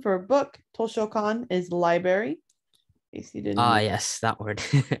hon for book. Toshokan is library. In case you didn't. Yes, that word.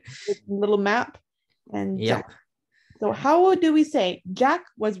 Little map and Yep. Jack. So how do we say Jack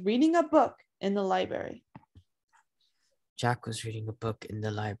was reading a book in the library? Jack was reading a book in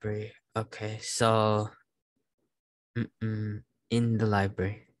the library. Okay, so in the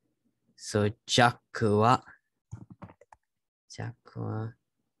library. So Jack wa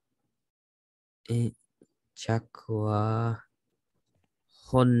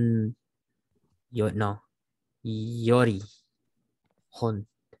hon yori hon.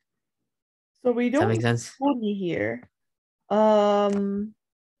 So we Does that don't make sense? honi here.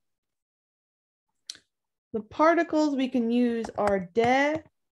 The particles we can use are de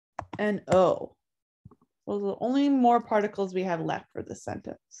and o. Those are the only more particles we have left for this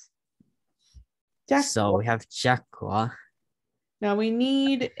sentence. So we have Jack wa. Now we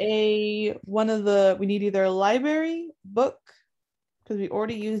need we need either a library, book, because we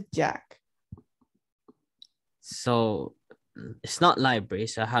already used Jack. So it's not library,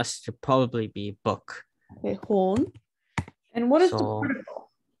 so it has to probably be book. Okay, hon. And what is the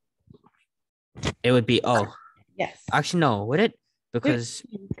particle? It would be O. Yes. Actually, no, would it? Because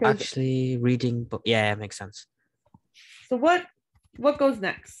actually reading book, yeah, it makes sense. So what goes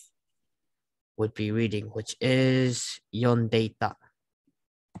next? Would be reading, which is yondeita.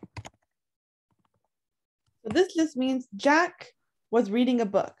 So this just means Jack was reading a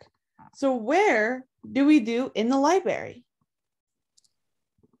book. So where do we do in the library?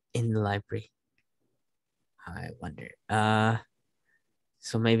 In the library. I wonder.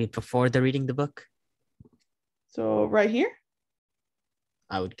 So maybe before the reading the book? So right here?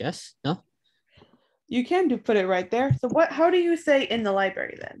 I would guess. No? You can put it right there. So how do you say in the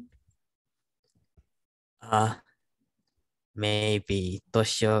library then? Maybe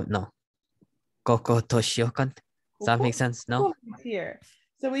toshio, no. Koko toshokan. Does that make sense? No? Here.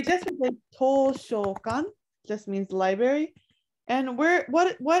 So we just said toshokan, just means library. And what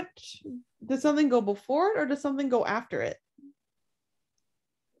does something go before it or does something go after it?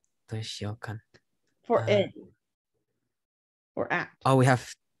 Toshokan. For in or at. Oh, we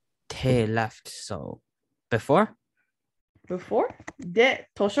have te left. So before? Before? De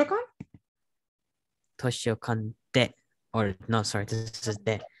toshokan? Toshokan de. Or no, sorry, this is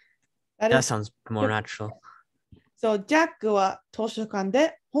de. That sounds more natural. So Jack wa toshokan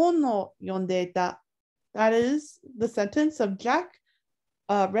de hon o yondeita. That is the sentence of Jack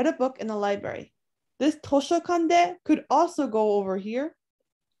read a book in the library. This toshokan de could also go over here.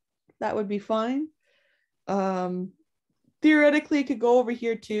 That would be fine. Theoretically, it could go over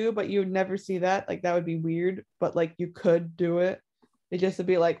here too, but you would never see that. Like, that would be weird, but like you could do it. It just would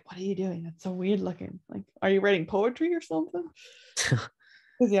be like, what are you doing? That's so weird looking. Like, are you writing poetry or something?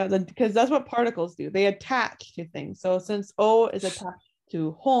 Because that's what particles do. They attach to things. So since O is attached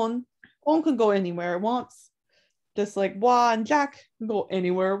to hon can go anywhere it wants. Just like wa and Jack can go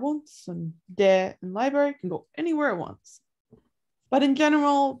anywhere it wants, and de and library can go anywhere it wants. But in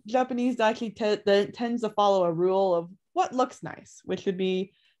general, Japanese actually tends to follow a rule of what looks nice, which would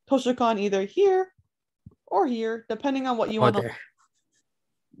be toshokan either here or here, depending on what you want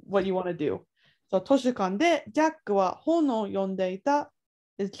to do. So toshokan de Jack wa hon o yondeita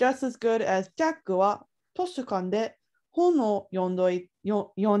is just as good as Jack wa toshokan de hon o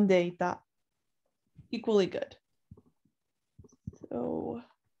yondeita. Equally good. So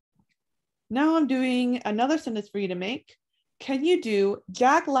now I'm doing another sentence for you to make. Can you do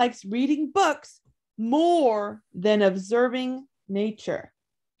Jack likes reading books more than observing nature?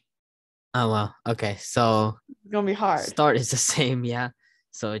 Oh, wow. Okay, so it's gonna be hard. Start is the same, yeah.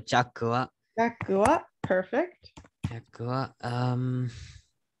 So Jack wa. Perfect. Jack wa.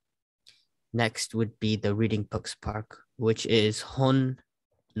 Next would be the reading books park, which is hon.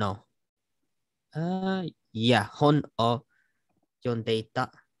 No. Yeah, hon o yondeita,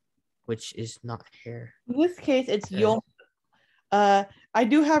 which is not here. In this case, it's yon. I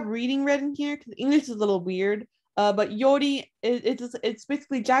do have reading written here because English is a little weird. But yori it's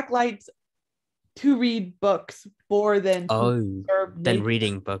basically Jack likes to read books more than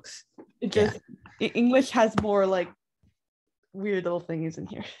reading books. It just English has more like weird little things in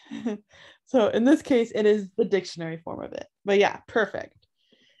here. So in this case, it is the dictionary form of it. But yeah, perfect.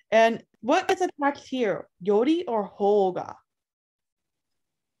 And what is attached here? Yori or hoga?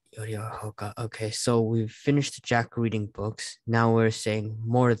 Yori or hoga. Okay, so we've finished Jack reading books. Now we're saying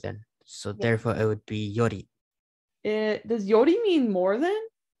more than. So therefore it would be yori. Does yori mean more than?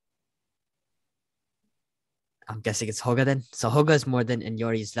 I'm guessing it's hoga then. So hoga is more than and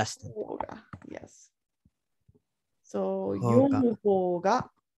yori is less than. Hoga, yes. So yoga.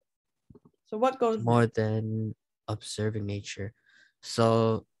 So what goes more than observing nature?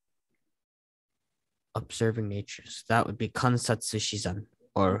 So observing nature. So that would be kansatsu shizan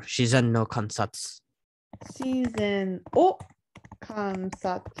or shizan no kansatsu. 自然を観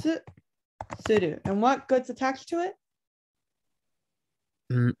察する. And what goods attached to it?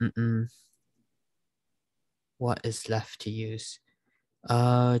 What is left to use?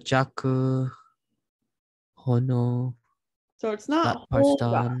 Jaku, hono. So it's not That part's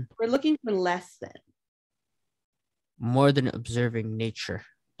hoga. done. We're looking for less than. More than observing nature.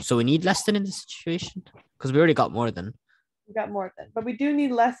 So we need less than in this situation? Because we already got more than. We got more than. But we do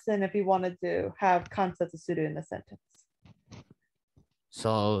need less than if we wanted to have kansatsu suru in the sentence.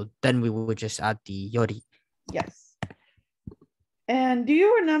 So then we would just add the yori. Yes. And do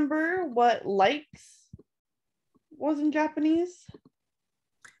you remember what likes was in Japanese?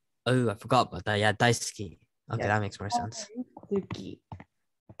 Oh, I forgot about that. Yeah, daisuki. Okay, Yes. that makes more sense. Suki.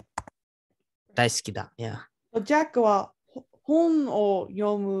 Daisuki da, yeah. So Jack は本を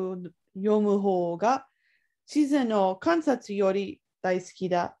読む方が自然の観察より大好き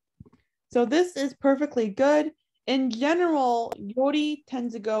だ. So this is perfectly good. In general, yori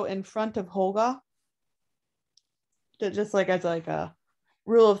tends to go in front of hoga. Just like as like a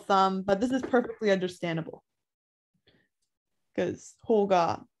rule of thumb, but this is perfectly understandable. Because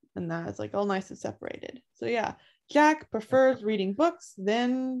hoga and that is like all nice and separated. So yeah, Jack prefers reading books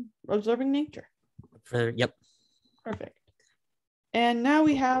than observing nature. Yep. Perfect. And now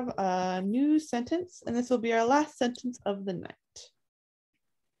we have a new sentence, and this will be our last sentence of the night.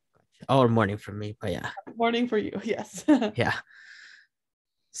 Or morning for me, but yeah. Morning for you, yes. Yeah.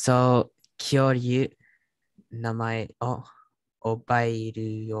 So, 恐竜、名前を覚え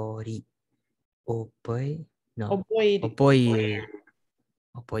るより、覚え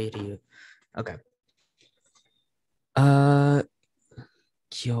る。Okay.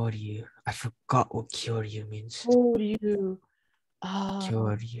 恐竜. I forgot what 恐竜 means. 恐竜.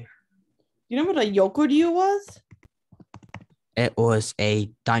 恐竜. You know what a yokuryu was? It was a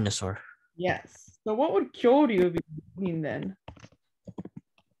dinosaur. Yes. So what would kyoryu mean then?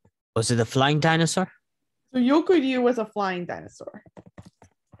 Was it a flying dinosaur? So yokuryu was a flying dinosaur.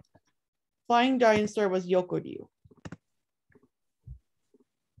 Flying dinosaur was yokuryu.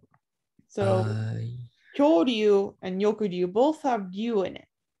 So kyoryu and yokuryu both have ryu in it.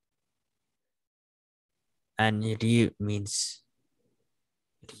 And ryu means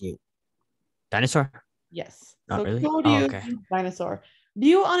ryu. Dinosaur? Yes. Not so really? kyoryu Okay. means dinosaur.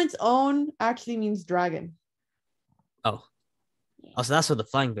 Ryu on its own actually means dragon. Oh, so that's where the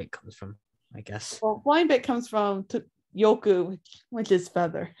flying bit comes from, I guess. Well, flying bit comes from yoku, which is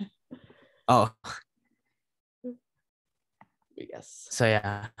feather. Oh. Yes. So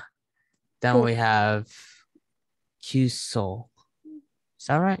yeah. Then Cool. we have Kyuso. Is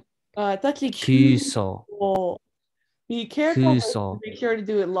that right? It's actually Kyuso. Be careful. Kuso. Make sure to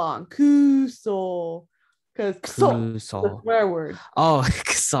do it long. Kuso. Because kuso is a swear word. Oh,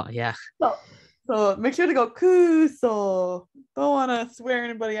 kuso, yeah. So make sure to go kuso. Don't want to swear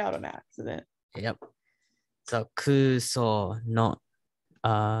anybody out on accident. Yep. So kuso no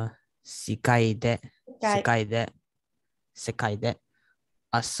世界で遊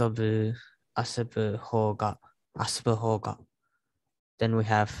ぶ方が Then we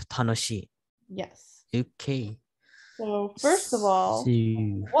have 楽しい. Yes. Okay. So first of all,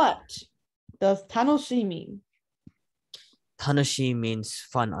 what does tanoshi mean? Tanoshi means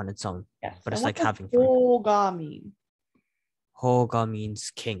fun on its own. Yes. But it's and like what having does fun. Hoga mean? Hoga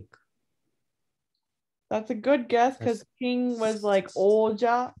means king. That's a good guess because king was like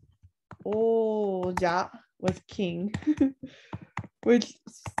oja. Oja was king. Which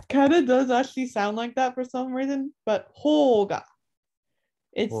kind of does actually sound like that for some reason. But hoga.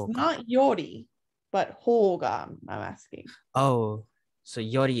 It's Hoga. not yori, but hoga, I'm asking. Oh, so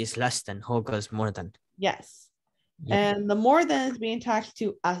yori is less than, hoga is more than. Yes. Yep. And the more than is being attached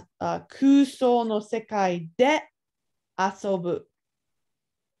to kuso no sekai de asobu.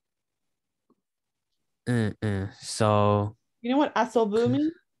 So you know what asobu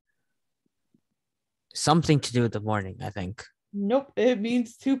means? Something to do with the morning, I think. Nope, it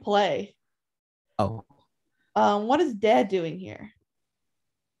means to play. Oh. What is dad doing here?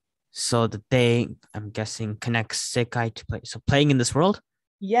 So the day, I'm guessing, connects sekai to play. So playing in this world?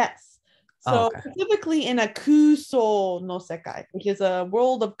 Yes. So specifically in a kuso no sekai, which is a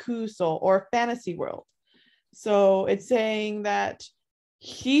world of kuso or fantasy world. So it's saying that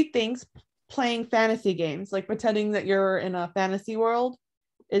she thinks playing fantasy games, like pretending that you're in a fantasy world,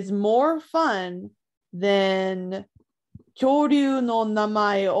 is more fun than kyoryu no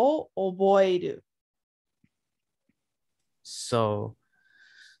namae o oboeru. So,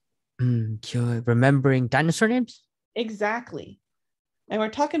 remembering dinosaur names? Exactly. And we're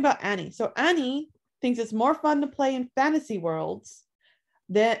talking about Annie. So Annie thinks it's more fun to play in fantasy worlds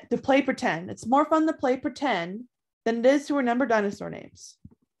than to play pretend. It's more fun to play pretend than it is to remember dinosaur names.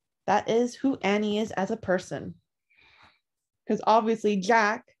 That is who Annie is as a person. Because obviously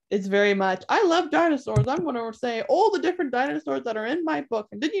Jack is very much, I love dinosaurs. I'm going to say all the different dinosaurs that are in my book.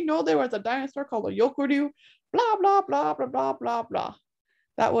 And did you know there was a dinosaur called a Yokuryu? Blah, blah, blah, blah, blah, blah, blah.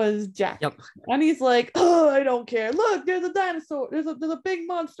 That was Jack. Yep. And he's like, oh, I don't care. Look, there's a dinosaur. There's a big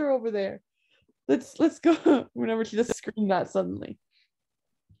monster over there. Let's go. Whenever she just screamed that suddenly.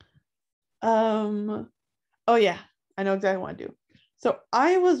 Oh yeah, I know exactly what I do. So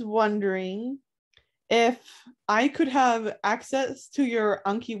I was wondering if I could have access to your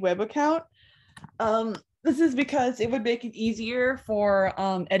Anki web account. This is because it would make it easier for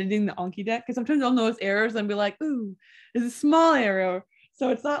editing the Anki deck, because sometimes I'll notice errors and be like, ooh, it's a small error. So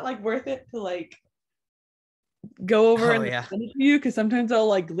it's not like worth it to like go over and send it to you, because sometimes I'll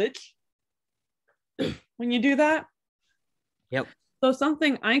like glitch when you do that. Yep. So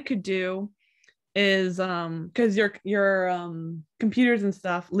something I could do is because your computers and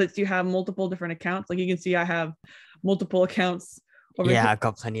stuff lets you have multiple different accounts. Like you can see I have multiple accounts over here. I've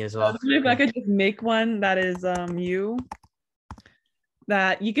got plenty as well. If I could just make one that is you,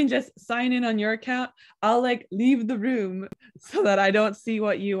 that you can just sign in on your account. I'll like leave the room so that I don't see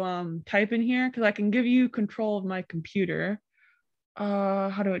what you type in here, because I can give you control of my computer.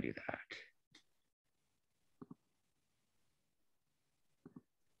 How do I do that?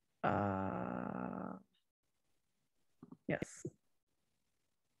 Yes.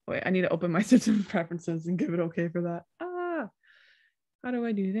 Wait, I need to open my system preferences and give it okay for that. How do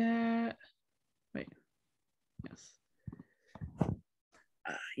I do that? Wait. Yes.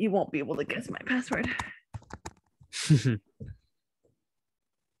 You won't be able to guess my password.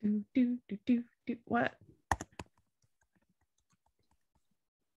 What?